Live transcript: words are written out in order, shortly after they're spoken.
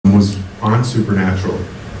was on Supernatural,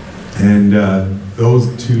 and those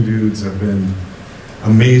two dudes have been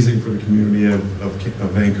amazing for the community of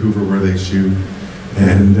Vancouver where they shoot,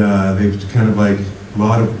 and they've kind of like a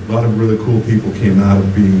lot of really cool people came out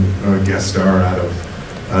of being a guest star out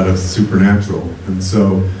of Supernatural, and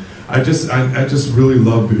so I just really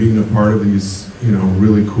love being a part of these, you know,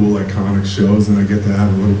 really cool iconic shows, and I get to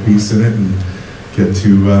have a little piece in it and get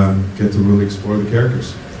to really explore the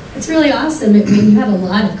characters. It's really awesome. I mean, you have a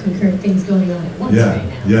lot of concurrent things going on at once right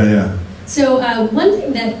now. Yeah. So one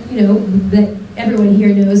thing that that everyone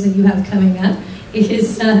here knows that you have coming up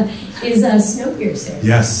is Snowpiercer.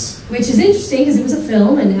 Yes. Which is interesting because it was a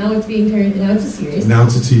film and now it's being turned. Now it's a series. Now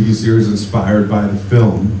it's a TV series inspired by the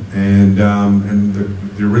film, and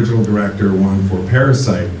the original director won for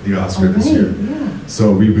Parasite the Oscar this year. Yeah.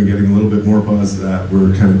 So we've been getting a little bit more buzz that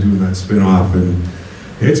we're kind of doing that spin-off, and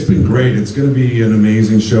it's been great. It's going to be an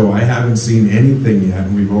amazing show. I haven't seen anything yet,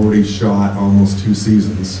 and we've already shot almost 2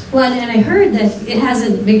 seasons. Well, and I heard that it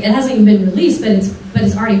hasn't even been released, but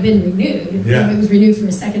it's already been renewed. Yeah. It was renewed for a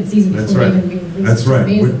 2nd season before even being released. That's right.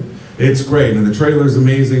 Amazing. It's great, and the trailer's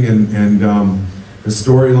amazing, and the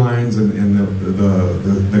storylines and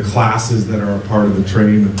the classes that are a part of the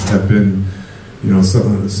train have been, you know,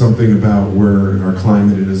 something about where our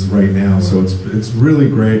climate is right now. So it's really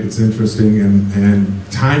great. It's interesting, and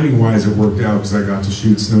timing-wise, it worked out because I got to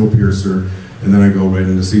shoot Snowpiercer, and then I go right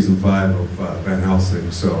into season 5 of Van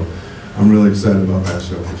Helsing. So I'm really excited about that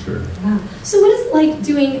show for sure. Wow. So what is it like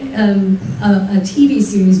doing a TV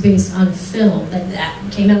series based on a film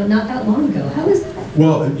that came out not that long ago? How is that?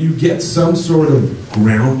 Well, you get some sort of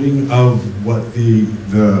grounding of what the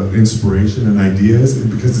inspiration and idea is,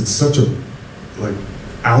 because it's such a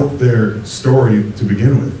out there story to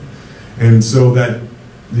begin with, and so that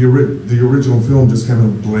the original film just kind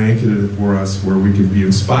of blanketed it for us, where we could be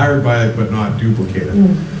inspired by it but not duplicate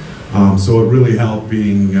it. So it really helped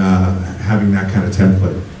being having that kind of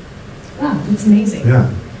template. Wow, that's amazing. Yeah.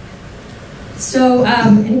 So,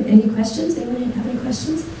 any questions? Anyone have any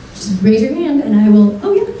questions? Just raise your hand, and I will.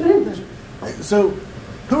 Oh yeah, go ahead. So,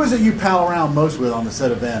 who is it you pal around most with on the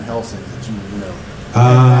set of Van Helsing that you know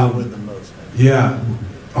hang out with the most? Yeah,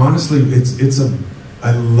 honestly,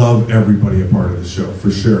 I love everybody a part of the show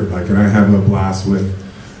for sure. And I have a blast with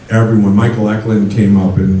everyone. Michael Eklund came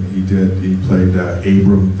up and he played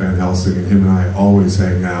Abram Van Helsing, and him and I always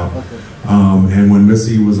hang out. Okay. And when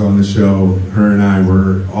Missy was on the show, her and I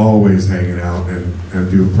were always hanging out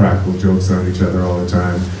and doing practical jokes on each other all the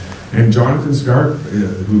time. And Jonathan Scarp,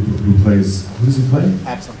 who plays, who does he play?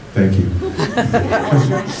 Axel. Thank you.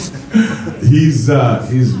 He's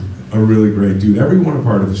a really great dude. Everyone a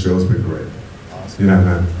part of the show has been great. Awesome. Yeah,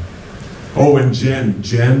 man. Oh, and Jen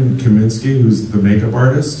Kaminsky, who's the makeup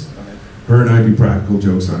artist, her and I do practical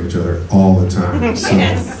jokes on each other all the time. So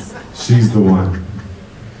Yes. she's the one.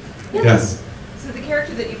 Yes. So the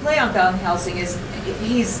character that you play on Van Helsing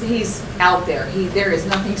he's out there. There is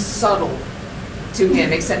nothing subtle to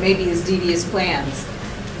him except maybe his devious plans.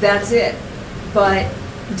 That's it. But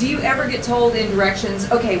do you ever get told in directions,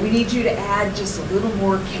 okay, we need you to add just a little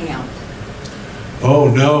more camp? Oh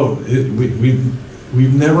no,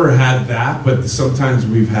 we've never had that, but sometimes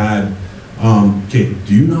we've had, okay,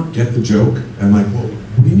 do you not get the joke? I'm like, well,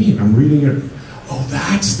 what do you mean? I'm reading it. Oh,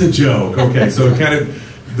 that's the joke. Okay, so kind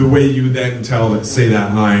of the way you then say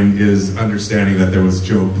that line is understanding that there was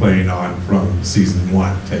joke playing on from season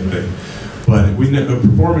 1 type thing. But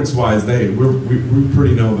performance-wise, we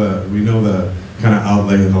pretty know the kind of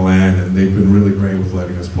outlay of the land, and they've been really great with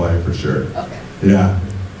letting us play for sure. Okay. Yeah.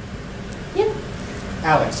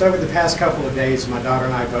 Aleks, over the past couple of days, my daughter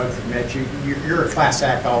and I both have met you. You're a class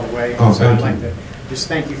act all the way. Oh, so I'd thank like to just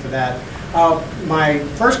thank you for that. My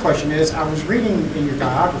first question is, I was reading in your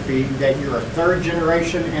biography that you're a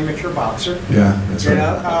 3rd-generation amateur boxer. Yeah, that's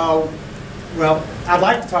right. Well, I'd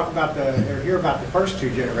like to talk about hear about the first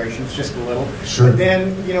 2 generations just a little. Sure. But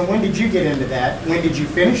then, when did you get into that? When did you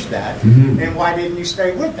finish that? Mm-hmm. And why didn't you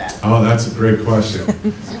stay with that? Oh, that's a great question.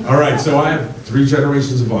 All right, so I have 3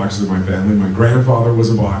 generations of boxers in my family. My grandfather was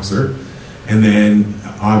a boxer, and then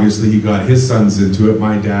obviously he got his sons into it,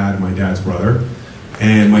 my dad and my dad's brother.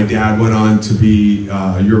 And my dad went on to be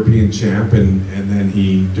a European champ, and then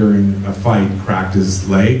he, during a fight, cracked his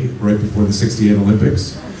leg right before the '68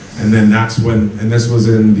 Olympics. And then that's when, and this was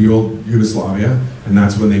in the old Yugoslavia, and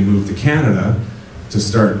that's when they moved to Canada to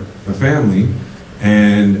start a family.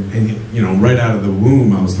 And right out of the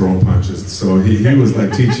womb, I was throwing punches. So he was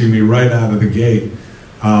like teaching me right out of the gate.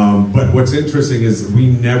 But what's interesting is we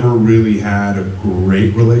never really had a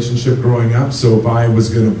great relationship growing up. So if I was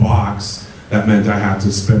going to box, that meant I had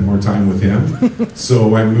to spend more time with him.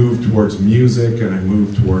 So I moved towards music and I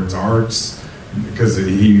moved towards arts because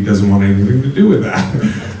he doesn't want anything to do with that.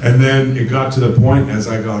 And then it got to the point as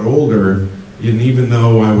I got older, and even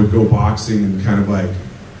though I would go boxing and kind of like,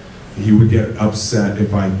 he would get upset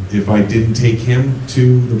if I didn't take him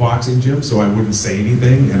to the boxing gym, so I wouldn't say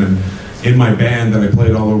anything. And in my band that I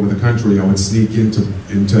played all over the country, I would sneak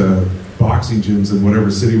into boxing gyms in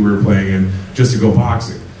whatever city we were playing in just to go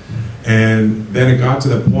boxing. And then it got to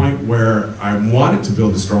the point where I wanted to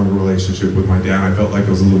build a stronger relationship with my dad. I felt like I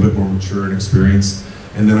was a little bit more mature and experienced.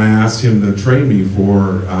 And then I asked him to train me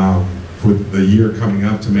for the year coming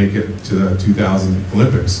up to make it to the 2000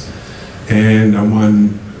 Olympics. And I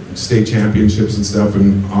won state championships and stuff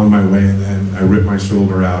and on my way, and then I ripped my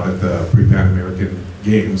shoulder out at the pre-Pan American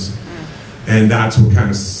Games. And that's what kind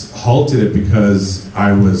of halted it, because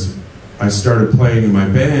I started playing in my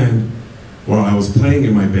band. Well, I was playing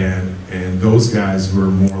in my band, and those guys were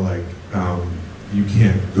more like, you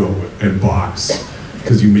can't go and box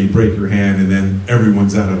because you may break your hand and then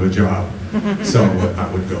everyone's out of a job. So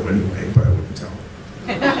I would go anyway, but I wouldn't tell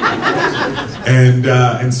them.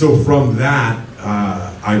 And so from that,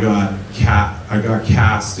 I got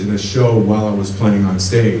cast in a show while I was playing on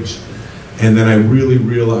stage. And then I really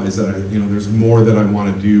realized that there's more that I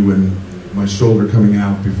want to do, and my shoulder coming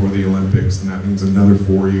out before the Olympics, and that means another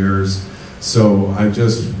 4 years. So I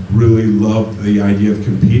just really love the idea of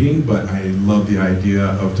competing, but I love the idea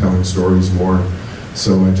of telling stories more.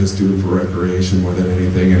 So I just do it for recreation more than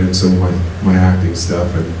anything, and it's my acting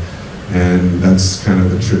stuff, and that's kind of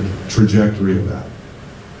the trajectory of that.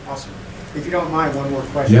 Awesome. If you don't mind, one more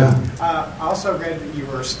question. Yeah. I also read that you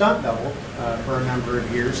were a stunt double for a number of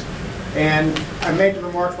years. And I made the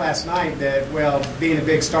remark last night that, well, being a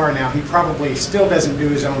big star now, he probably still doesn't do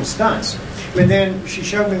his own stunts. But then she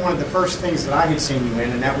showed me one of the first things that I had seen you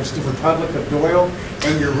in, and that was the Republic of Doyle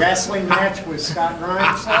and your wrestling match with Scott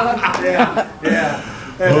Grimes. Yeah.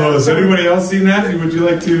 Oh, has anybody else seen that? Would you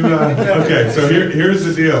like to? Okay, so here's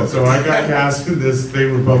the deal. So I got cast in this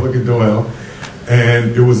thing, Republic of Doyle,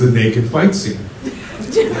 and it was a naked fight scene.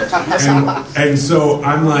 And so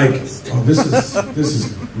I'm like, oh, this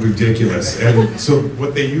is ridiculous. And so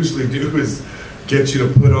what they usually do is get you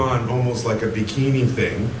to put on almost like a bikini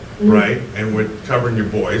thing, right? And with covering your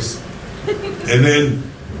boys. And then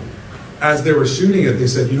as they were shooting it, they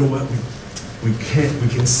said, you know what? We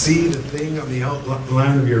can see the thing on the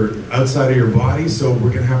outline of your outside of your body, so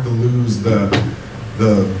we're gonna have to lose the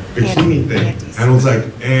bikini thing. And I was like,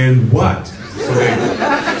 and what?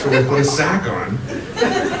 So we put a sack on.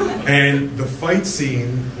 And the fight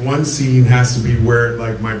scene, one scene has to be where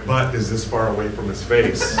like my butt is this far away from his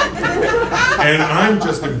face. And I'm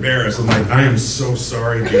just embarrassed. I'm like, I am so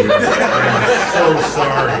sorry, dude. I am so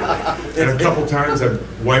sorry. And a couple times I've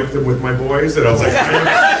wiped them with my boys, and I was like,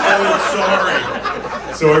 I am so sorry.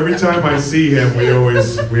 So every time I see him, we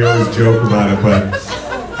always joke about it. But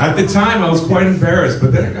at the time, I was quite embarrassed,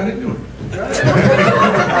 but then I got into it.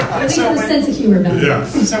 At least have a sense of humor about it. Yeah.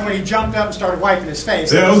 So when he jumped up and started wiping his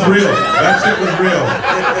face. Yeah, it was real. That shit was real.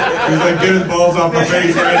 He's like, get his balls off my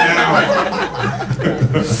face right now.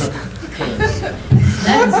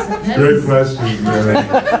 Great question, man.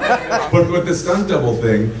 But with the stunt double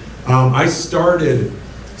thing, I started,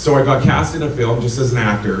 so I got cast in a film just as an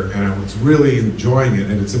actor, and I was really enjoying it,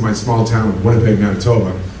 and it's in my small town of Winnipeg,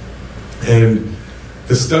 Manitoba. And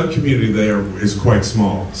the stunt community there is quite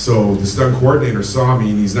small. So the stunt coordinator saw me,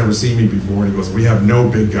 and he's never seen me before, and he goes, we have no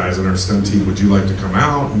big guys on our stunt team, would you like to come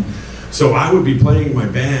out? And so I would be playing my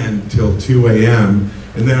band till 2 a.m.,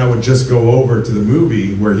 and then I would just go over to the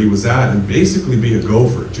movie where he was at and basically be a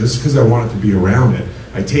gopher, just because I wanted to be around it.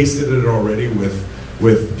 I tasted it already with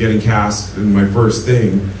getting cast in my first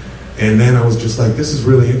thing, and then I was just like, this is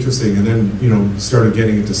really interesting, and then, started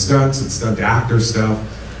getting into stunts and stunt actor stuff.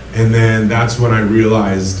 And then that's when I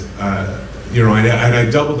realized, I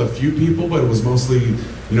doubled a few people, but it was mostly,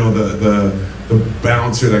 the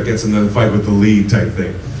bouncer that gets in the fight with the lead type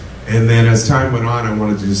thing. And then as time went on, I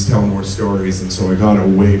wanted to just tell more stories, and so I got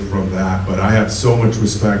away from that. But I have so much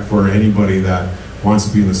respect for anybody that wants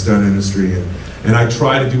to be in the stunt industry, and I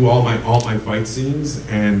try to do all my fight scenes.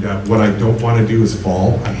 And what I don't want to do is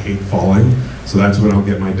fall. I hate falling, so that's when I'll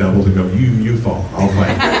get my double to go. You fall, I'll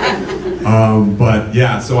fight. But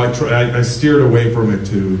yeah, so I steered away from it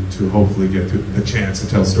to hopefully get to the chance to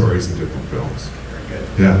tell stories in different films. Very good.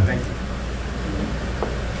 Yeah. Thank you.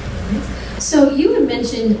 So you had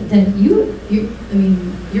mentioned that you're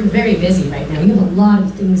very busy right now. You have a lot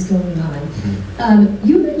of things going on. Mm-hmm.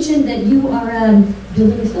 You mentioned that you are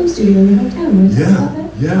building a film studio in your hometown. Want to talk about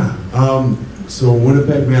that? Yeah. So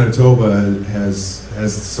Winnipeg, Manitoba has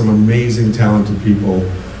some amazing, talented people.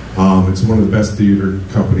 It's one of the best theater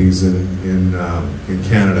companies in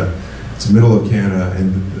Canada. It's middle of Canada,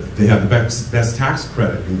 and they have the best tax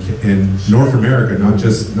credit in North America, not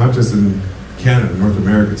just in Canada. North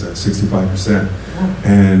America, it's at 65%.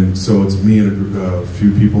 And so it's me and a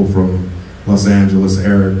few people from Los Angeles,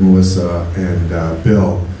 Eric, Melissa, and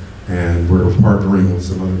Bill. And we're partnering with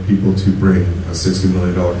some other people to bring a $60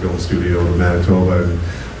 million film studio to Manitoba. And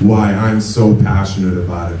why I'm so passionate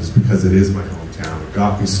about it is because it is my hometown. It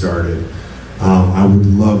got me started. I would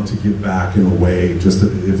love to give back in a way, just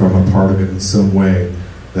if I'm a part of it in some way,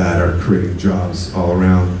 that are creating jobs all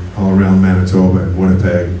around Manitoba and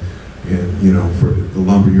Winnipeg, and for the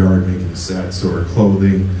lumberyard, making sets or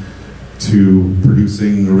clothing, to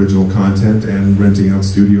producing original content and renting out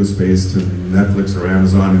studio space to Netflix or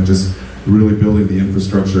Amazon, and just really building the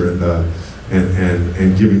infrastructure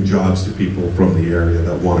and giving jobs to people from the area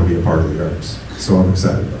that want to be a part of the arts. So I'm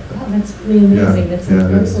excited about that. Wow, that's really amazing. Yeah, That's a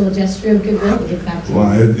nice little gesture of goodwill to give back to you.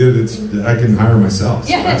 Well, I can hire myself.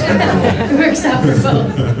 So Yeah, that's it works out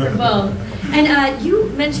for both. And you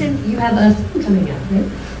mentioned you have a film coming out,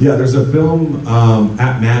 right? Yeah, there's a film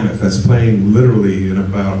at Mammoth that's playing literally in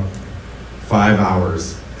about 5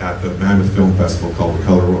 hours at the Mammoth Film Festival called The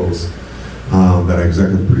Color Rose that I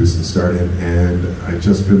executive produced and starred in. And I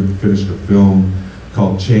just finished a film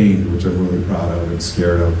called Chained, which I'm really proud of and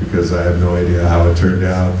scared of, because I have no idea how it turned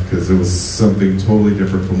out, because it was something totally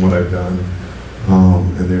different from what I've done.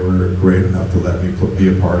 And they were great enough to let me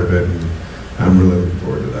be a part of it, and I'm really looking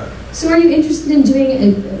forward to that. So are you interested in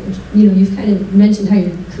doing, you've kind of mentioned how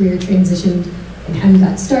your career transitioned and how you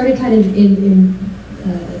got started kind of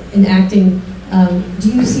in acting. Do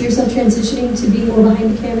you see yourself transitioning to being more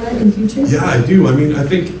behind the camera in the future? Yeah, I do. I mean, I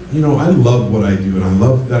think, I love what I do, and I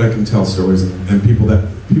love that I can tell stories, and people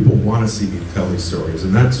want to see me tell these stories,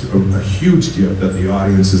 and that's a huge gift, that the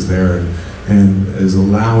audience is there and is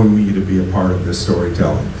allowing me to be a part of this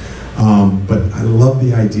storytelling. But I love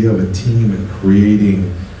the idea of a team and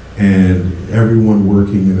creating, and everyone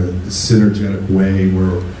working in a synergetic way,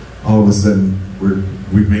 where all of a sudden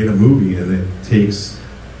we've made a movie, and it takes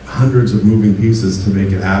hundreds of moving pieces to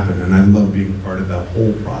make it happen, and I love being part of that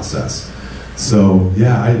whole process. So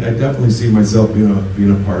yeah, I definitely see myself being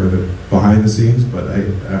a part of it behind the scenes, but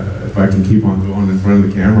if I can keep on going in front of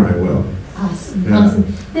the camera, I will. Awesome, Yeah.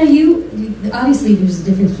 awesome. Now you obviously there's a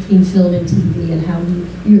difference between film and TV, and how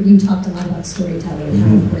you talked a lot about storytelling and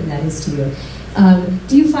how important that is to you.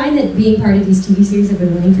 Do you find that being part of these TV series have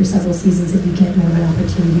been running for several seasons, that you get more of an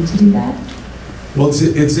opportunity to do that? Well,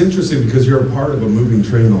 it's interesting because you're a part of a moving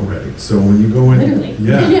train already. So when you go in, Literally.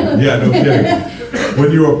 yeah, no kidding.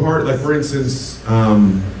 When you're a part, like for instance,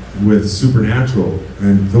 with Supernatural,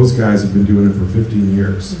 and those guys have been doing it for 15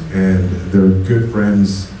 years, and they're good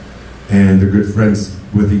friends, and they're good friends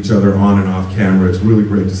with each other on and off camera. It's really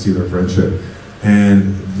great to see their friendship,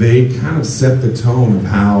 and they kind of set the tone of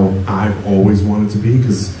how I've always wanted to be,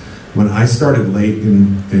 because when I started late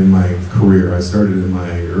in my career, I started in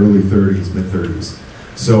my early 30s, mid-30s.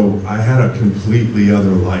 So I had a completely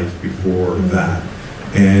other life before that.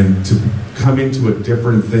 And to come into a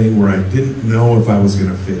different thing where I didn't know if I was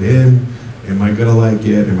gonna fit in, am I gonna like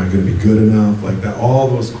it, am I gonna be good enough, like that, all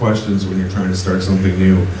those questions when you're trying to start something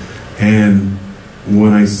new. And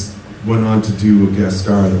when I went on to do a guest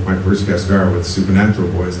star, my first guest star with Supernatural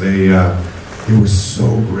Boys, they were so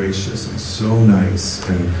gracious and so nice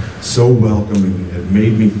and so welcoming. It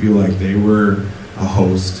made me feel like they were a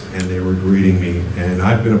host and they were greeting me. And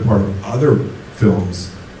I've been a part of other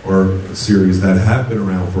films or series that have been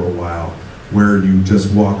around for a while, where you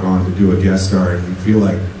just walk on to do a guest star and you feel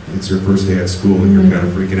like it's your first day at school and you're kind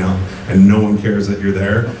of freaking out and no one cares that you're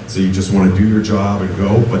there, so you just want to do your job and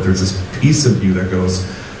go, but there's this piece of you that goes,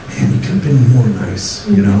 man, you could have been more nice,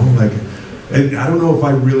 like. And I don't know if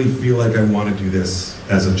I really feel like I want to do this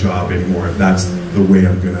as a job anymore, if that's the way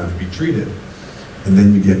I'm going to be treated. And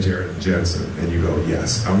then you get Jared and Jensen, and you go,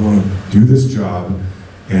 yes, I want to do this job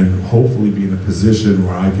and hopefully be in a position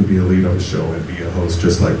where I could be a lead of a show and be a host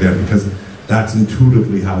just like them, because that's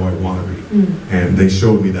intuitively how I want to be. And they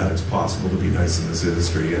showed me that it's possible to be nice in this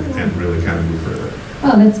industry and really kind of move further.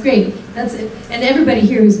 Oh, that's great. That's it. And everybody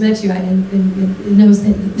here who's met you and knows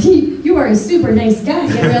that you are a super nice guy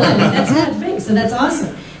in real life. That's not fake, so that's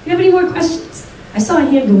awesome. Do you have any more questions? I saw a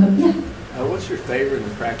hand go up. Yeah. What's your favorite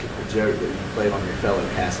and practical joke that you played on your fellow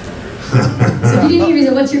cast members? So if you didn't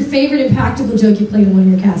hear me, what's your favorite and practical joke you played on one of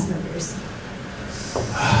your cast members?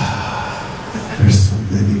 There's so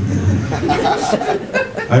many, man.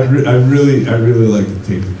 I really like to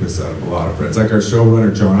take the piss out of a lot of friends. Like our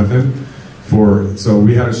showrunner, Jonathan, So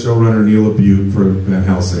we had a showrunner, Neil Abute, for Van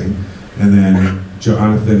Helsing, and then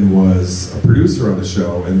Jonathan was a producer on the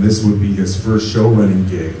show, and this would be his first show running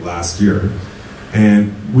gig last year.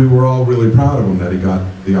 And we were all really proud of him that he got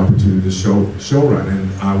the opportunity to show run.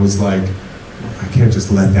 And I was like, I can't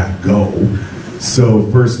just let that go. So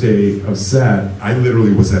first day of set, I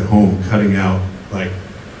literally was at home cutting out like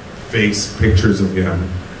face pictures of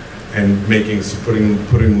him and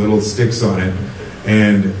putting little sticks on it.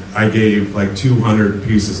 And I gave like 200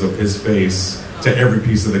 pieces of his face to every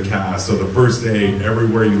piece of the cast. So the first day,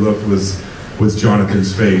 everywhere you looked was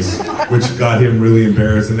Jonathan's face, which got him really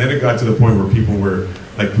embarrassed. And then it got to the point where people were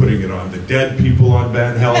like putting it on the dead people on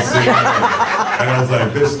Van Helsing. And I was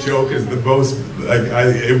like, this joke is the most, like,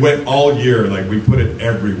 it went all year, like we put it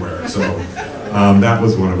everywhere. So that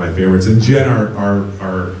was one of my favorites. And Jen,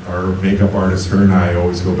 our makeup artist, her and I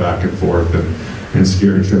always go back and forth and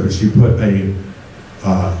scare each other. She put a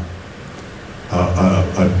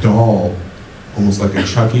doll, almost like a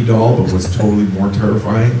Chucky doll, but was totally more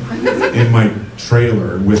terrifying, in my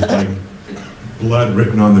trailer with like blood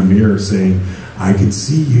written on the mirror saying, I can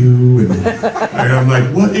see you, and I'm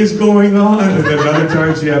like, what is going on? And then another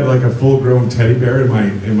time she had like a full-grown teddy bear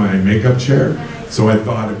in my makeup chair, so I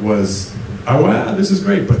thought it was, oh wow, this is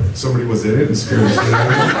great, but somebody was in it and scared the shit out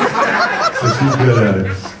of me. So she's good at it.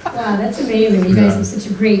 Wow, that's amazing. You guys have such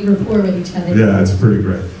a great rapport with each other. Yeah, it's pretty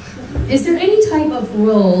great. Is there any type of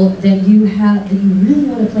role that you have that you really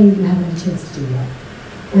want to play that you haven't had a chance to do yet,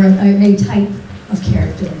 or a type of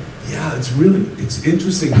character? Yeah, it's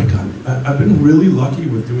interesting. I've been really lucky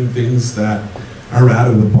with doing things that are out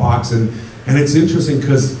of the box, and it's interesting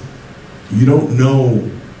because you don't know,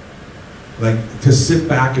 like, to sit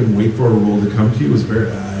back and wait for a role to come to you is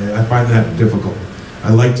I find that difficult.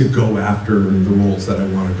 I like to go after the roles that I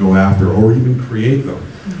want to go after, or even create them.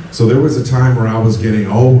 So there was a time where I was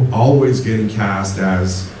always getting cast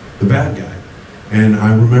as the bad guy. And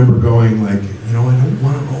I remember going like, I don't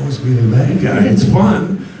want to always be the bad guy. It's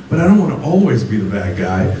fun, but I don't want to always be the bad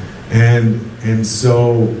guy. And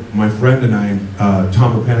so my friend and I,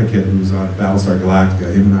 Tom Pensacon, who's on Battlestar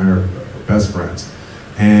Galactica, him and I are best friends.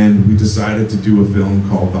 And we decided to do a film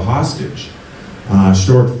called The Hostage,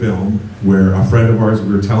 short film where a friend of ours,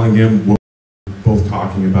 we were telling him what we were both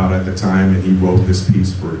talking about at the time, and he wrote this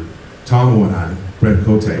piece for Tomo and I, Brent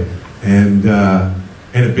Cote, and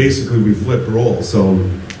it basically, we flipped roles. So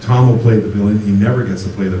Tomo played the villain, he never gets to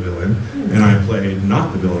play the villain, and I played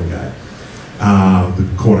not the villain guy,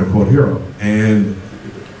 the quote-unquote hero. And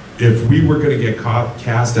if we were going to get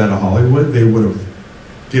cast out of Hollywood, they would have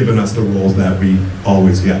given us the roles that we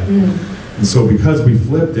always get. And so because we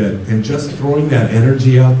flipped it, and just throwing that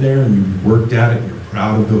energy out there, and you've worked at it, and you're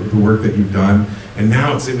proud of the work that you've done, and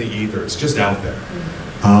now it's in the ether, it's just out there.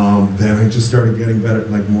 Then I just started getting better,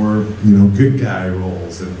 like more, good guy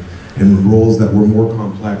roles, and roles that were more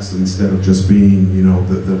complex instead of just being,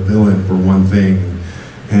 the villain for one thing.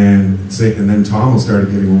 And then Tom started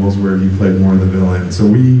getting roles where he played more of the villain. So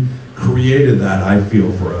we created that, I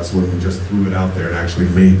feel, for us when we just threw it out there and actually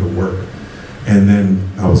made the work. And then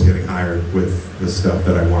I was getting hired with the stuff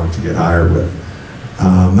that I wanted to get hired with.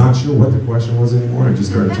 Not sure what the question was anymore. I just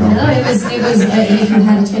started talking. No, it was if you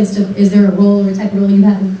had a chance to. Is there a role or type of role you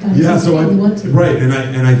haven't gotten to? Yeah, so right, and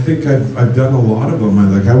I think I've done a lot of them.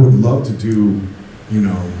 I would love to do,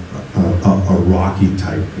 a Rocky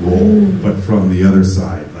type role, but from the other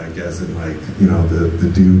side, like as in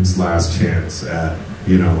the dude's last chance at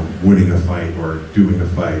winning a fight or doing a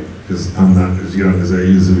fight, because I'm not as young as I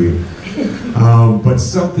used to be. But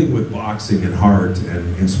something with boxing and heart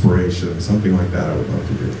and inspiration, something like that I would love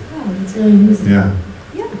to do. Wow, that's really amazing. Yeah.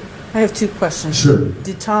 Yeah. I have two questions. Sure.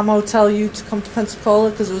 Did Tomo tell you to come to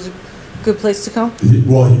Pensacola because it was a good place to come?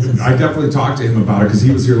 I definitely talked to him about it because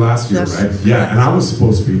he was here last year, yes. right? Yeah, and I was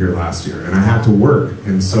supposed to be here last year, and I had to work,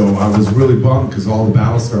 and so I was really bummed because all the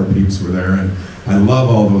Battlestar peeps were there, and I love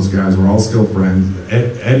all those guys. We're all still friends.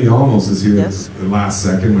 Eddie almost is here the last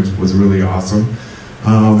second, which was really awesome.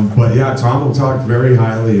 But yeah, Tom talked very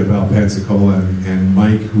highly about Pensacola, and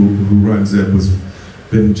Mike, who runs it, was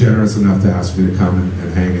been generous enough to ask me to come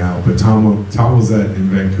and hang out. But Tom was in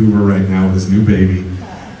Vancouver right now with his new baby.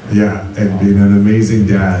 Yeah, and being an amazing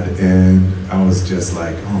dad, and I was just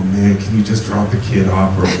like, oh man, can you just drop the kid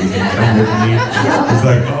off or we can come with me? He's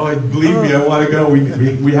like, oh, believe me, I want to go.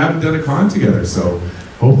 We haven't done a con together, so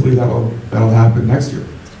hopefully that'll happen next year.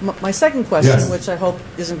 My second question, which I hope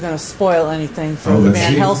isn't going to spoil anything for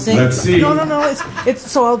Van Helsing. Let's see. No. It's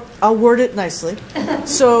so I'll word it nicely.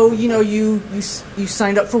 So you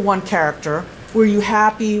signed up for one character. Were you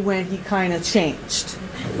happy when he kind of changed?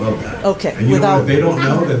 I love that. Okay. And if they don't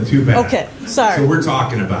know, then too bad. Okay. Sorry. So we're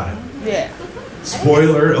talking about it. Yeah.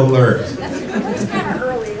 Spoiler alert. That's kind of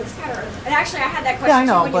early. That's kind of early. And actually, I had that question Yeah, I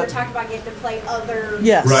know, too when you were but- talking about getting to play other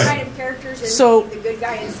Yes. Right. kind of characters and So- be the good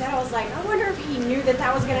guy instead. I was like, I wonder if he knew that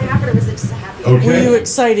that was going to happen, or was it just a happy Okay. Were you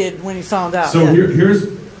excited when you found out? So Yeah.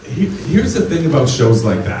 here's the thing about shows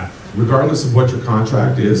like that. Regardless of what your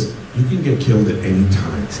contract is, you can get killed at any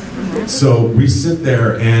time. So we sit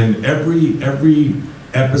there, and every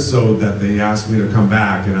episode that they ask me to come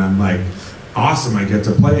back, and I'm like, awesome, I get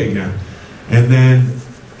to play again.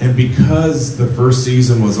 And because the first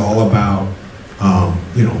season was all about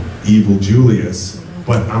evil Julius,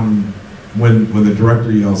 but when the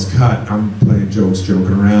director yells cut, I'm playing jokes, joking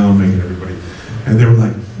around, making everybody, and they were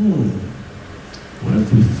like, what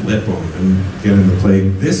if we flip them and get him to play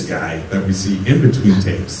this guy that we see in between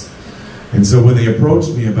tapes? And so when they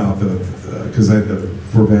approached me about because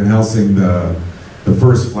for Van Helsing, the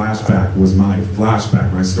first flashback was my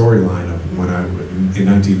flashback, my storyline of when in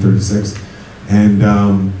 1936, and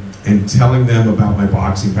telling them about my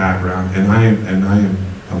boxing background, and I am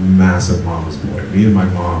a massive mama's boy. Me and my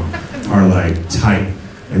mom are like tight,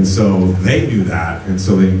 and so they knew that, and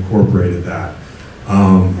so they incorporated that.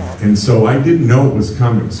 And so I didn't know it was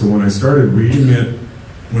coming. So when I started reading it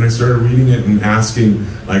and asking,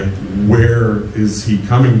 like, where is he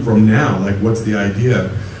coming from now? Like, what's the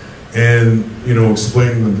idea? And,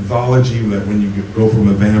 explaining the mythology that when you go from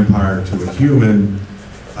a vampire to a human,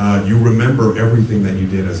 you remember everything that you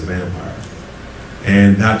did as a vampire.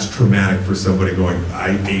 And that's traumatic for somebody going,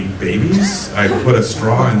 I ate babies, I put a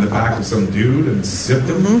straw in the back of some dude and sipped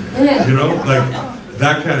him, like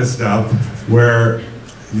that kind of stuff, where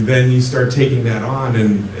then you start taking that on,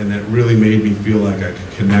 and that really made me feel like I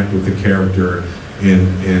could connect with the character in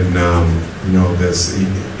this.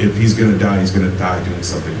 If he's going to die, he's going to die doing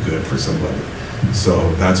something good for somebody.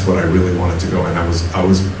 So that's what I really wanted to go, and I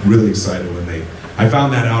was really excited when I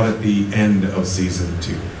found that out at the end of season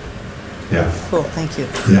 2. Yeah. Cool, thank you.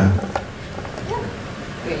 Yeah.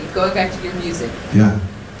 Okay, going back to your music. Yeah.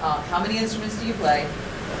 How many instruments do you play?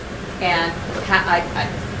 And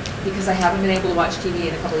because I haven't been able to watch TV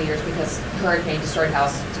in a couple of years because hurricane destroyed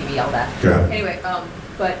house, TV, all that. Yeah. Anyway,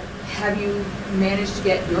 but have you managed to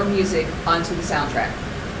get your music onto the soundtrack?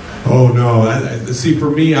 Oh no! See,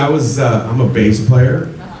 for me, I'm a bass player,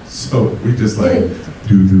 so we just like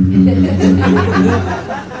do do do do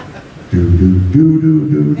do do do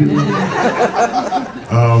do do.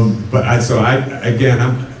 But I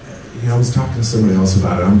was talking to somebody else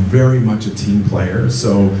about it. I'm very much a team player,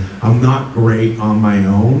 so I'm not great on my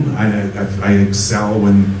own. I excel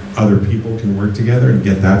when other people can work together and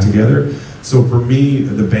get that together. So for me,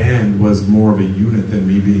 the band was more of a unit than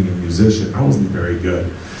me being a musician. I wasn't very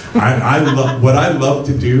good. What I loved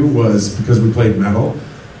to do was, because we played metal,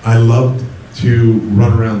 I loved to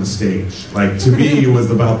run around the stage. Like, to me, it was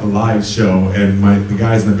about the live show, and the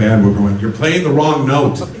guys in the band were going, "You're playing the wrong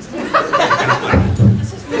note."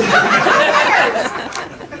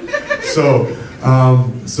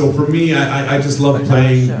 So for me, I just love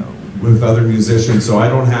playing with other musicians, so I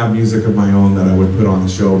don't have music of my own that I would put on the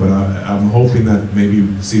show, but I'm hoping that maybe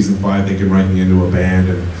season 5 they can write me into a band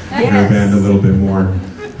and a band a little bit more.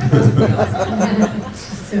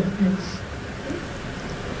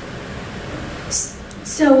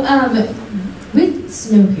 So, with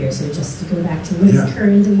Snowpiercer, just to go back to what is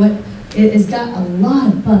current and what it has got a lot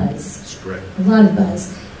of buzz. It's great. A lot of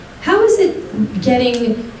buzz. How is it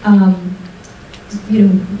getting,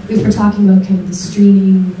 if we're talking about kind of the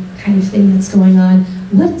streaming kind of thing that's going on,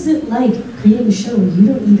 what is it like creating a show where you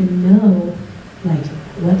don't even know, like,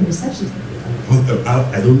 what the reception's going to be like? Well,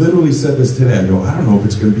 I literally said this today. I go, I don't know if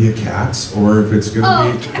it's going to be a Cats or if it's going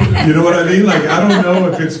to be, Cats. You know what I mean? Like, I don't know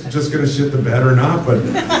if it's just going to shit the bed or not, but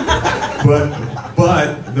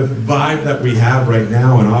the vibe that we have right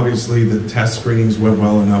now, and obviously the test screenings went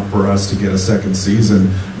well enough for us to get a second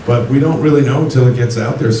season, but we don't really know until it gets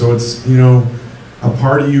out there. So it's, a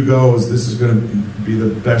part of you goes, this is going to be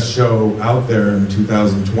the best show out there in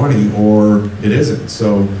 2020, or it isn't.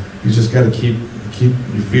 So you just got to keep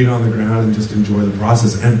your feet on the ground and just enjoy the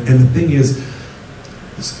process. And the thing is,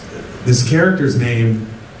 this character's name,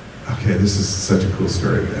 okay, this is such a cool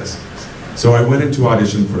story, guys. So I went into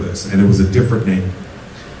audition for this, and it was a different name.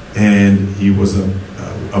 And he was of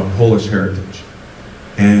Polish heritage.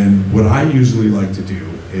 And what I usually like to do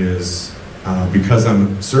is, because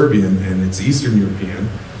I'm Serbian and it's Eastern European,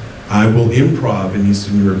 I will improv in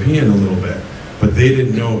Eastern European a little bit. But they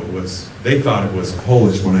didn't know it was, they thought it was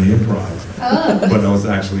Polish when I improv. But I was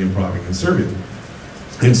actually improvising in Serbian.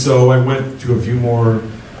 And so I went to a few more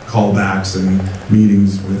callbacks and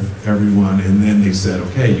meetings with everyone, and then they said,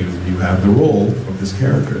 okay, you have the role of this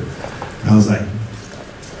character. And I was like,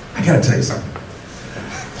 I gotta tell you something.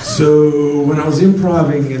 So when I was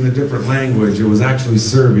improvising in a different language, it was actually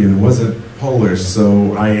Serbian, it wasn't Polish,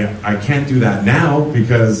 so I can't do that now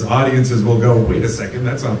because audiences will go, wait a second,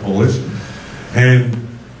 that's not Polish. And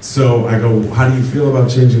so I go, how do you feel about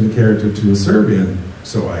changing the character to a Serbian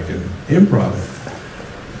so I can improv it?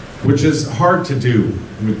 Which is hard to do,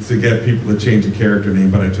 to get people to change a character name,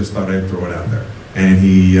 but I just thought I'd throw it out there. And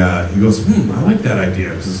he goes, I like that idea.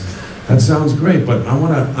 Because that sounds great, but I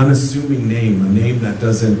want an unassuming name, a name that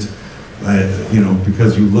doesn't,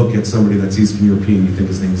 because you look at somebody that's Eastern European, you think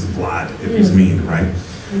his name is Vlad, if he's mean, right?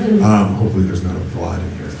 Hopefully there's not a Vlad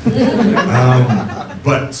in here.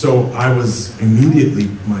 But so I was immediately,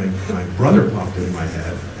 my brother popped into my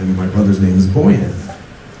head, and my brother's name is Boyan.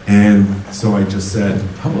 And so I just said,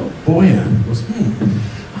 how about Boyan? He goes,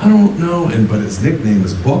 I don't know, but his nickname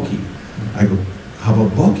is Bucky. I go, how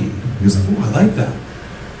about Bucky? He goes, oh, I like that.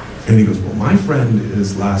 And he goes, well, my friend,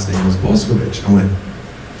 his last name is Boskovic. I went,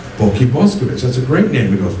 Boki Boskovic, that's a great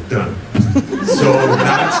name. He goes, done. So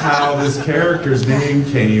that's how this character's name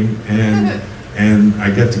came, and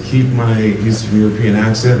I get to keep my Eastern European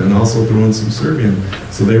accent and also throw in some Serbian.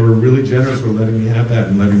 So they were really generous with letting me have that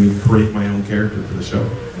and letting me create my own character for the show.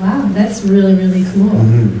 Wow, that's really, really cool.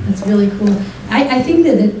 That's really cool. I think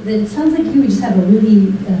that it sounds like you just have a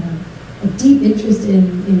really a deep interest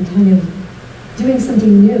in kind of doing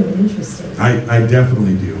something new and interesting. I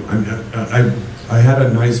definitely do. I had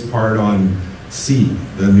a nice part on C,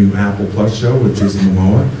 the new Apple Plus show with Jason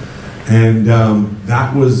Momoa, and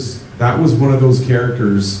that was one of those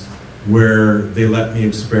characters where they let me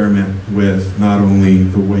experiment with not only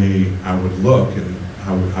the way I would look and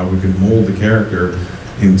how we could mold the character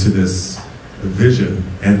into this vision,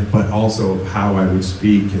 but also how I would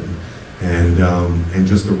speak and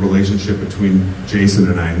just the relationship between Jason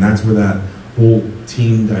and I, and that's where that whole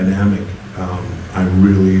team dynamic I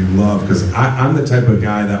really love, because I'm the type of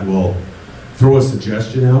guy that will throw a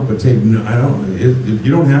suggestion out, but if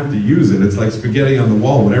you don't have to use it. It's like spaghetti on the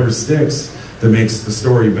wall. Whatever sticks that makes the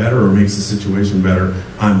story better or makes the situation better,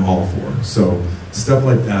 I'm all for. So stuff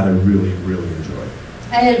like that I really, really enjoy.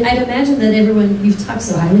 I'd imagine that everyone, you've talked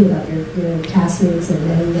so highly about your castmates and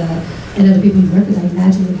other people you've worked with, I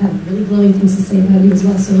imagine they have really glowing things to say about you as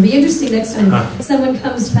well. So it'll be interesting next time someone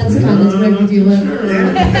comes to Pensacon that's worked with you.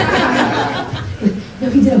 No,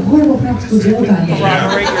 he did a horrible practical joke on you.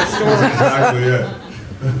 Corroborate your story. Exactly it.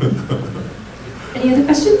 Any other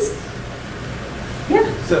questions?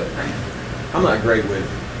 Yeah. So, I'm not great with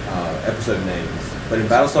episode names, but in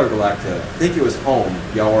Battlestar Galactica, I think it was home.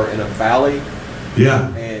 Y'all were in a valley. Yeah.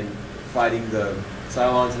 And fighting the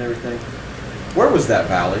Cylons and everything. Where was that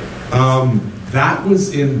valley? That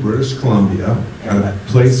was in British Columbia, at a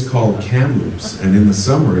place called Kamloops, and in the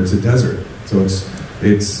summer it's a desert. So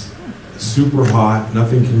it's super hot,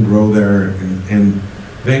 nothing can grow there, and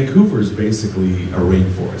Vancouver's basically a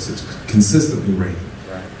rainforest. It's consistently raining.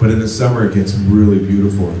 Right. But in the summer it gets really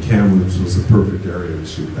beautiful, and Kamloops was the perfect area to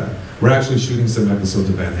shoot that. We're actually shooting some episodes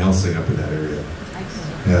of Van Helsing up in that area.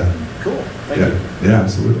 Excellent. Yeah. Cool. Thank you. Yeah,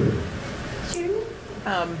 absolutely.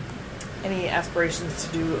 Any aspirations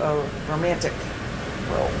to do a romantic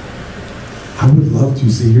role? I would love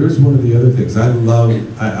to. See, here's one of the other things. I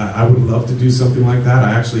would love to do something like that.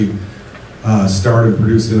 I actually started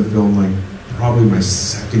producing a film like probably my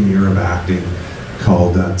second year of acting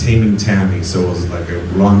called Taming Tammy. So it was like a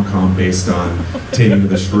rom-com based on Taming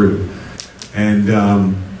the Shrew. And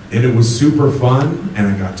it was super fun, and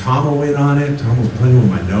I got Tomo in on it. Tom was playing with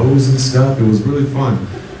my nose and stuff. It was really fun.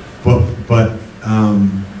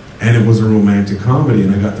 And it was a romantic comedy,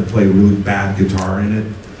 and I got to play really bad guitar in it.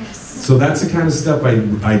 Yes. So that's the kind of stuff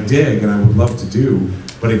I dig and I would love to do.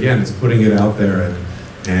 But again, it's putting it out there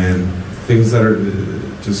and things that are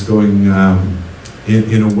just going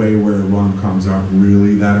in a way where rom-coms aren't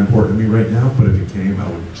really that important to me right now, but if it came, I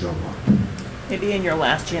would jump on. Maybe in your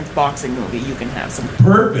Last Chance boxing movie, you can have some.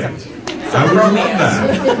 Perfect. I would love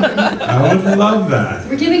that. I would love that.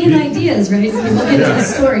 We're giving him ideas, right? We're looking into the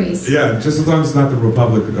stories. Yeah, just as long as it's not the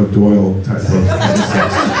Republic of Doyle type of.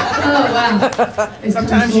 Oh, wow.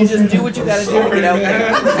 Sometimes you just do what you gotta do to get out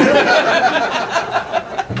there.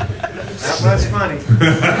 That was funny.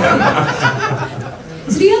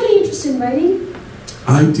 So do you have any interest in writing?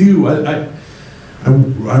 I do.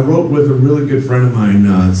 I wrote with a really good friend of mine,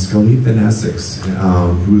 Scully in Essex,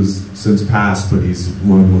 who's since passed, but he's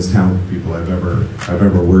one of the most talented people I've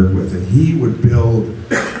ever worked with. And he would build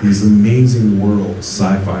these amazing worlds,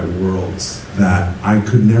 sci-fi worlds, that I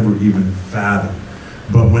could never even fathom.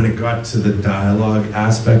 But when it got to the dialogue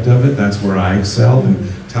aspect of it, that's where I excelled in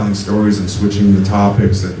telling stories and switching the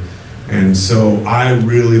topics. And so I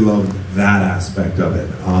really love that aspect of it.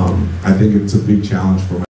 I think it's a big challenge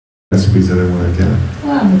for recipes in it when I can.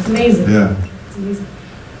 Wow, it's amazing. Yeah. It's amazing.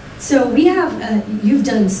 So we have, you've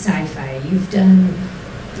done sci-fi, you've done,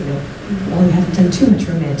 well, you haven't done too much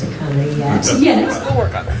romantic comedy yet. We'll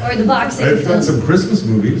work on that. Or the boxing I've done film. some Christmas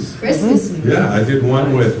movies. Christmas movies. Yeah, I did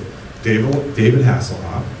one with David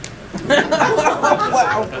Hasselhoff.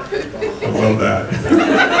 Wow. I love that.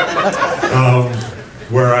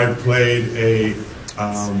 Where I played a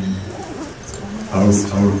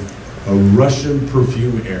Russian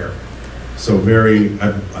perfume heir. So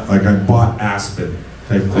I bought Aspen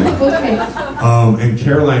type thing. Okay. And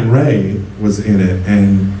Caroline Ray was in it,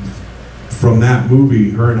 and from that movie,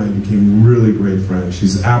 her and I became really great friends.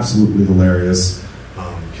 She's absolutely hilarious,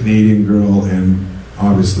 Canadian girl, and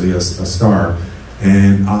obviously a star.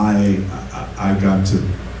 And I got to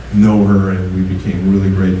know her, and we became really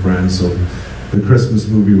great friends. So the Christmas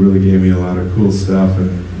movie really gave me a lot of cool stuff.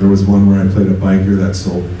 And there was one where I played a biker that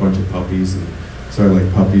sold a bunch of puppies, and so I had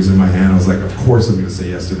like puppies in my hand. I was like, of course I'm going to say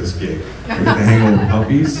yes to this gig. I get to hang out with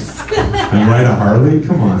puppies and ride a Harley.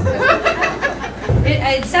 Come on.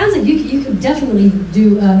 It sounds like you could definitely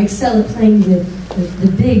excel at playing the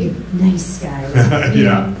big nice guy.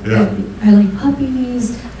 Yeah. I like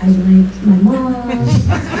puppies. I like my mom.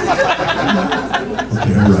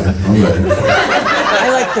 Okay, all right. I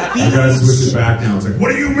like the You gotta switch it back now. It's like, what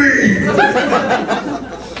do you mean?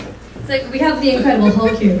 It's like we have the Incredible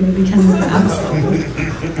Hulk here, but we kind of the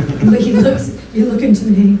opposite. But you look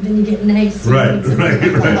intimidating, then you get nice. Right.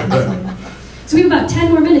 So we have about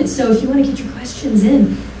 10 more minutes, so if you want to get your questions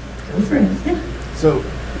in, go for it. Yeah. So,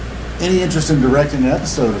 any interest in directing an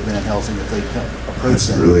episode of Van Helsing if they approach That's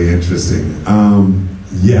them? really interesting.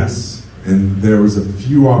 Yes, and there was a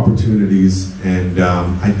few opportunities, and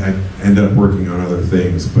I ended up working on other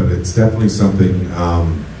things, but it's definitely something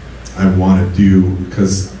I want to do,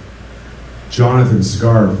 because Jonathan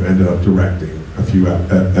Scarf ended up directing a few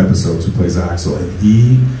episodes, who plays Axel, and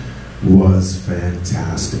he was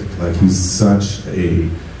fantastic. Like, he's such a,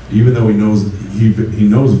 even though he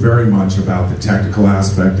knows very much about the technical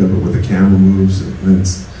aspect of it with the camera moves,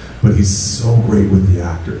 but he's so great with the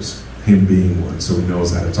actors, him being one, so he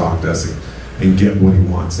knows how to talk to us and get what he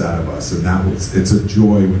wants out of us. And it's a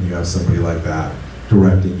joy when you have somebody like that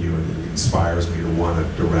directing you, and it inspires me to want to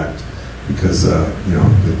direct, because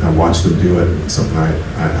I watched him do it, and it's something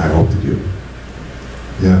I hope to do.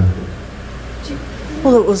 Yeah.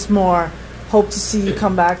 Well, it was more hope to see you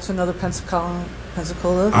come back to another Pensacola.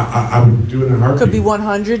 I would do it in a heartbeat. Could be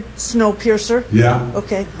 100 Snowpiercer. Yeah.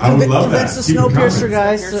 Okay. I would love that. Convince the Keep it Snowpiercer coming.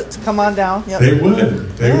 guys to come on down. Yep. They would.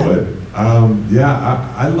 They would.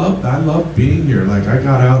 I love being here. Like, I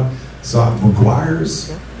got out, saw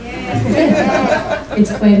McGuire's.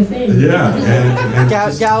 It's quite a thing. Yeah, and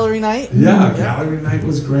Gallery night. Yeah, gallery night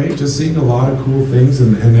was great. Just seeing a lot of cool things,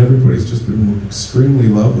 and everybody's just been extremely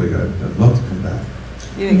lovely. I'd love to come back.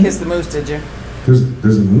 You didn't kiss the moose, did you?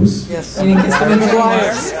 There's a moose? Yes. You didn't kiss the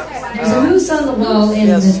moose. There's a moose on the wall, and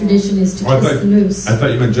the tradition is to kiss the moose. I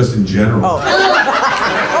thought you meant just in general. Oh.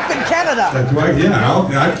 Up in Canada. Like,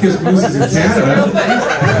 I kiss mooses in Canada.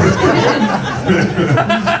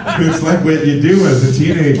 It's like what you do as a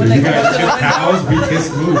teenager. You guys kiss cows, we kiss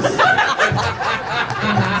moose.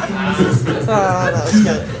 Oh, that was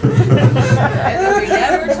good. We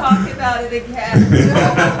never talk about it again.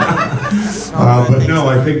 But no,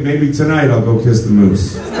 I think maybe tonight I'll go kiss the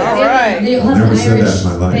moose. All right. They'll have Never an said that Irish in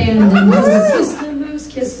my life. band, and we'll go, kiss the moose,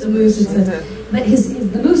 kiss the moose. But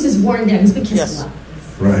the moose is worn down. He's been kissed a lot.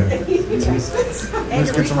 Right.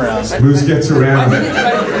 Moose gets around. Moose gets around.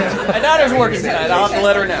 My daughter's working tonight. I'll have to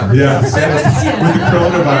let her know. Yeah. With the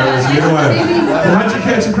coronavirus, you know what? How'd you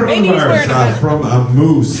catch a coronavirus? From a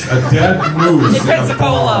moose, a dead moose. In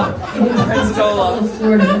Pensacola. Pensacola,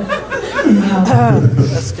 Florida. Wow.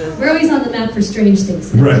 That's good. We're always on the map for strange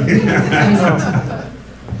things. Right.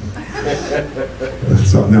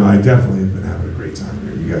 So, no, I definitely have been having a great time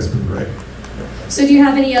here. You guys have been great. So do you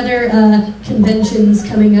have any other conventions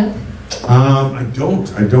coming up? I don't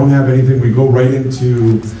have anything. We go right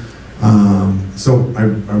into, so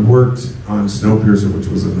I worked on Snowpiercer, which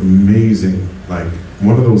was an amazing, like,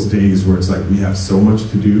 one of those days where it's like, we have so much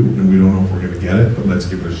to do and we don't know if we're going to get it, but let's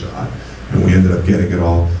give it a shot. And we ended up getting it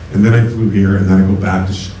all. And then I flew here, and then I go back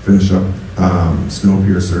to finish up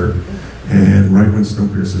Snowpiercer. And right when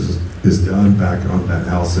Snowpiercer is done, back on Van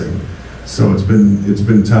Helsing. So it's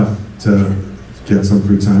been tough to get some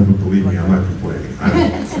free time, but believe me, I'm not complaining.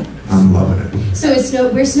 I'm loving it. So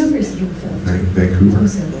where's Snowpiercer being filmed? Vancouver.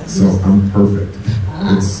 So I'm perfect.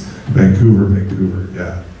 It's Vancouver,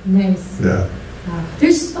 yeah. Nice. Yeah.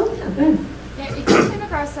 There's, oh yeah, good. Yeah, if you came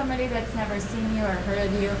across somebody that's never seen you or heard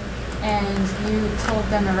of you, and you told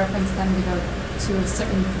them or referenced them to go to a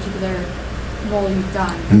certain particular role you've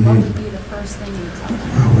done, Mm-hmm. what would be the first thing you would tell them?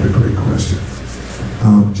 Oh, what a great question.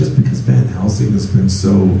 Just because Van Helsing has been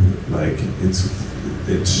so, like, it's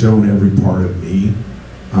shown every part of me,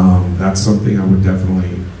 that's something I would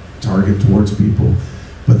definitely target towards people.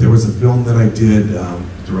 But there was a film that I did,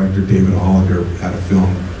 director David Holliger had a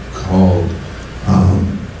film called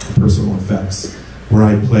Personal Effects, where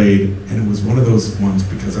I played, and it was one of those ones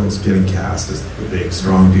because I was getting cast as the big,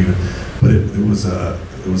 strong dude, but it was a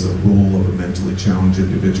role of a mentally challenged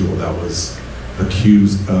individual that was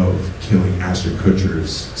accused of killing Ashton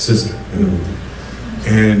Kutcher's sister in the movie.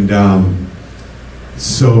 And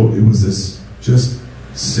so it was this just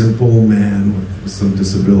simple man with some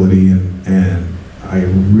disability, and I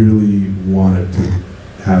really wanted to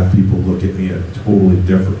have people look at me a totally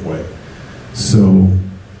different way. So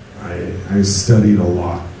I studied a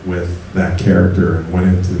lot with that character and went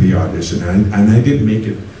into the audition, and I didn't make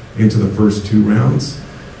it into the first 2 rounds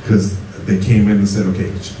because they came in and said, okay,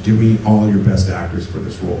 give me all your best actors for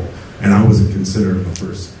this role. And I wasn't considered in the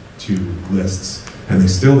first 2 lists, and they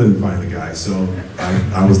still didn't find the guy, so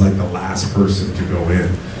I was like the last person to go in.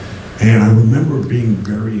 And I remember being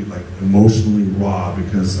very like emotionally raw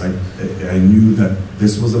because I knew that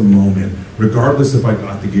this was a moment, regardless if I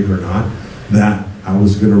got the gig or not, that I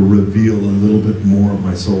was going to reveal a little bit more of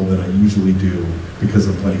my soul than I usually do because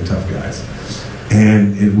I'm playing tough guys.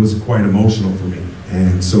 And it was quite emotional for me.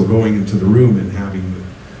 And so going into the room and having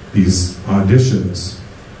these auditions,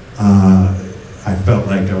 I felt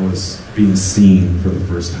like I was being seen for the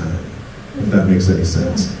first time, if that makes any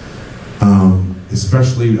sense.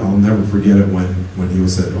 Especially, I'll never forget it when he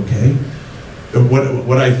was said, okay.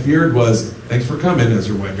 What I feared was, thanks for coming, as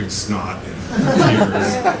you're wiping snot and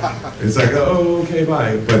tears. It's like, oh, okay,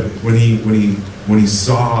 bye. But when he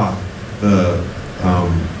saw the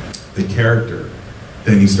character,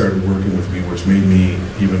 then he started working with me, which made me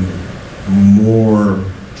even more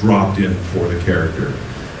dropped in for the character.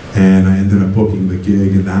 And I ended up booking the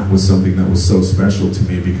gig, and that was something that was so special to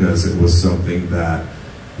me because it was something that,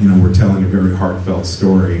 you know, we're telling a very heartfelt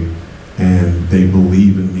story, and they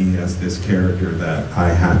believe in me as this character that I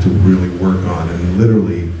had to really work on and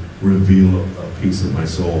literally reveal a piece of my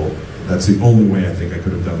soul. That's the only way I think I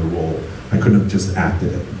could have done the role. I couldn't have just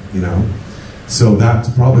acted it, you know? So that's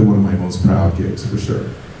probably one of my most proud gigs, for sure.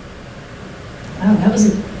 Wow, that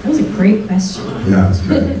was a great question. Yeah, it's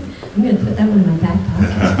great. I'm going to put that one in my back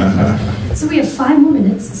pocket. So we have 5 more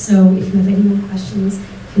minutes, so if you have any more questions,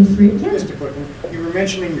 feel free. Yeah. Just a quick one. You were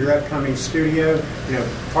mentioning your upcoming studio. You know,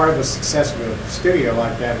 part of the success of a studio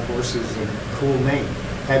like that, of course, is a cool name.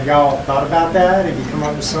 Have y'all thought about that? Have you come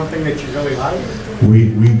up with something that you really like?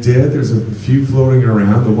 We did. There's a few floating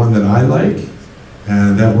around. The one that I like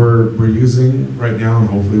and that we're using right now, and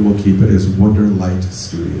hopefully we'll keep it, is Wonder Light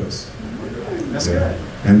Studios. That's good.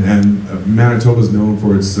 And Manitoba's known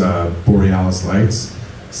for its borealis lights,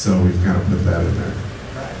 so we've kind of put that in there.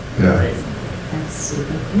 Yeah. That's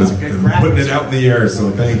super I'm putting it out in the air,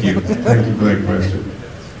 so thank you. Thank you for that question.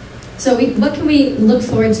 So what can we look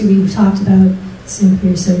forward to? We've talked about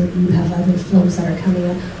Snowpiercer, so you have other films that are coming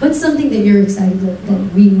up. What's something that you're excited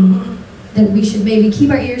that we should maybe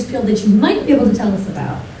keep our ears peeled that you might be able to tell us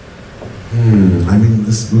about? I mean,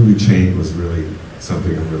 this movie Chain was really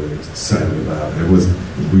something I'm really excited about.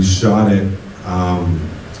 We shot it,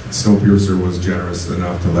 Snowpiercer was generous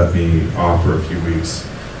enough to let me off for a few weeks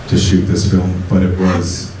to shoot this film, but it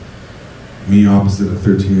was me opposite a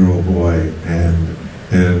 13-year-old boy, and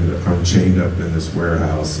I'm chained up in this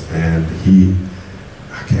warehouse, and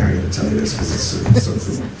I gotta tell you this because it's so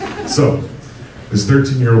cool. So, this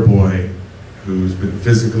 13-year-old boy who's been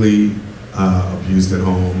physically abused at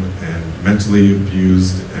home and mentally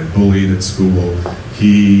abused and bullied at school,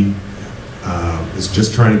 he is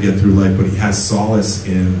just trying to get through life, but he has solace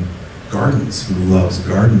in gardens. He loves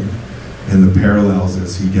gardening. And the parallels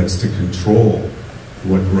is he gets to control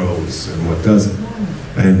what grows and what doesn't,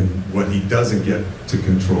 and what he doesn't get to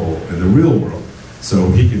control in the real world.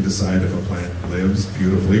 So he can decide if a plant lives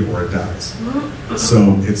beautifully or it dies.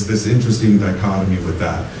 So it's this interesting dichotomy with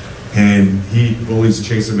that. And bullies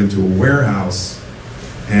chase him into a warehouse,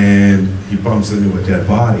 and he bumps into a dead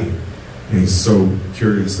body, and he's so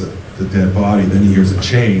curious of the dead body. Then he hears a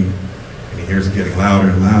chain, and he hears it getting louder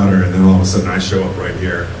and louder, and then all of a sudden I show up right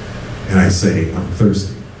here. And I say, I'm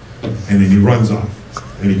thirsty. And then he runs off,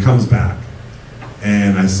 and he comes back.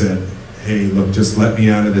 And I said, hey, look, just let me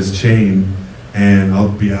out of this chain, and I'll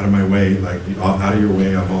be out of my way, like, out of your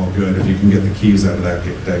way, I'm all good. If you can get the keys out of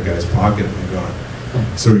that guy's pocket, I'm gone.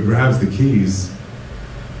 So he grabs the keys,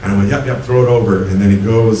 and I went, yep, throw it over. And then he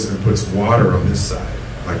goes and puts water on this side.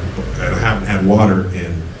 And I haven't had water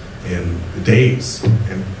in in days.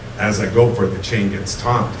 And as I go for it, the chain gets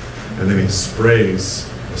taut, and then he sprays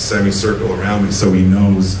a semicircle around me so he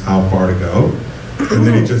knows how far to go. And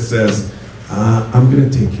then he just says, I'm going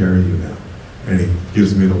to take care of you now. And he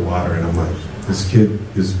gives me the water, and I'm like, this kid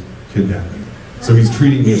is kidnapping. So he's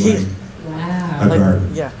treating me like a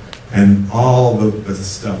garden. Yeah. And all the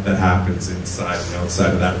stuff that happens inside and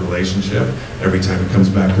outside of that relationship, every time it comes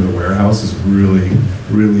back to the warehouse, is really,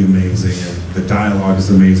 really amazing. And the dialogue is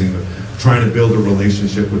amazing. Trying to build a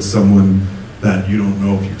relationship with someone that you don't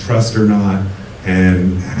know if you trust or not,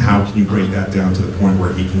 and how can you break that down to the point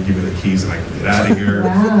where he can give me the keys and I can get out of here.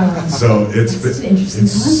 Wow. So it's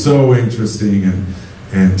so interesting.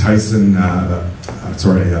 And Tyson,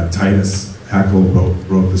 Titus Hackle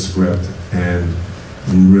wrote the script, and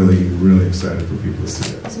I'm really, really excited for people to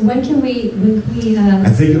see it. So when can we I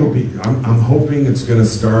think it'll be, I'm hoping it's going to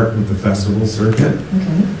start with the festival circuit,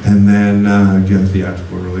 and then get a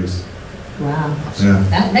theatrical release. Wow. Yeah.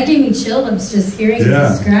 That gave me chill bumps just hearing you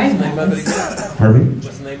describe that. Pardon me?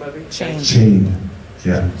 What's the name of it? Chained.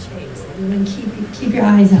 Yeah. Everyone keep your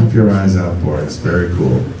eyes out. Keep your eyes out for it. It's very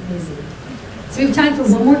cool. Amazing. So we have time for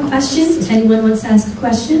one more question. If anyone wants to ask a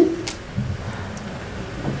question.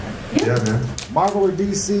 Yeah, man. Marvel or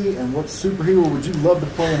DC, and what superhero would you love to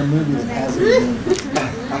play in a movie that hasn't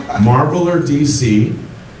been? Marvel or DC?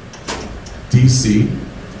 DC.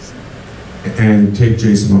 And take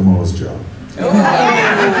Jason Momoa's job. Fuck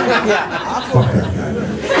that guy,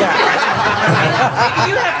 man.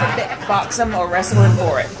 You have to box him or wrestle him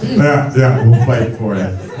for it. Yeah, we'll fight for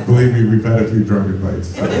it. Believe me, we've had a few drunken fights.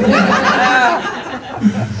 So.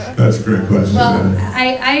 That's a great question. Well,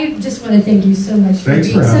 I just want to thank you so much for Thanks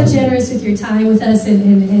being for so having me. generous with your time with us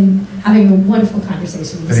and having a wonderful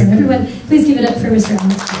conversation. So everyone, please give it up for Mr.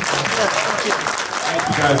 Aleks. Thank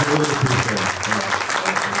you guys. I really appreciate it.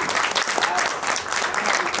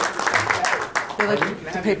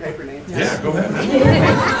 Yeah, go ahead.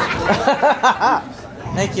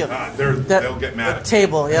 Thank you. They'll get mad at me.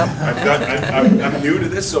 Table, yep. I'm new to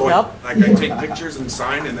this, so I take pictures and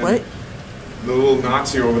sign, and then the little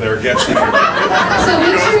Nazi over there gets me. So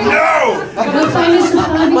make sure No! go find Mr.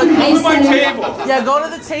 Paunovic. On my table. Yeah, go to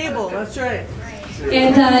the table. That's right.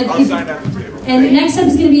 And I'll sign at the table. and next up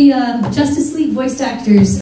is going to be Justice League voiced actors.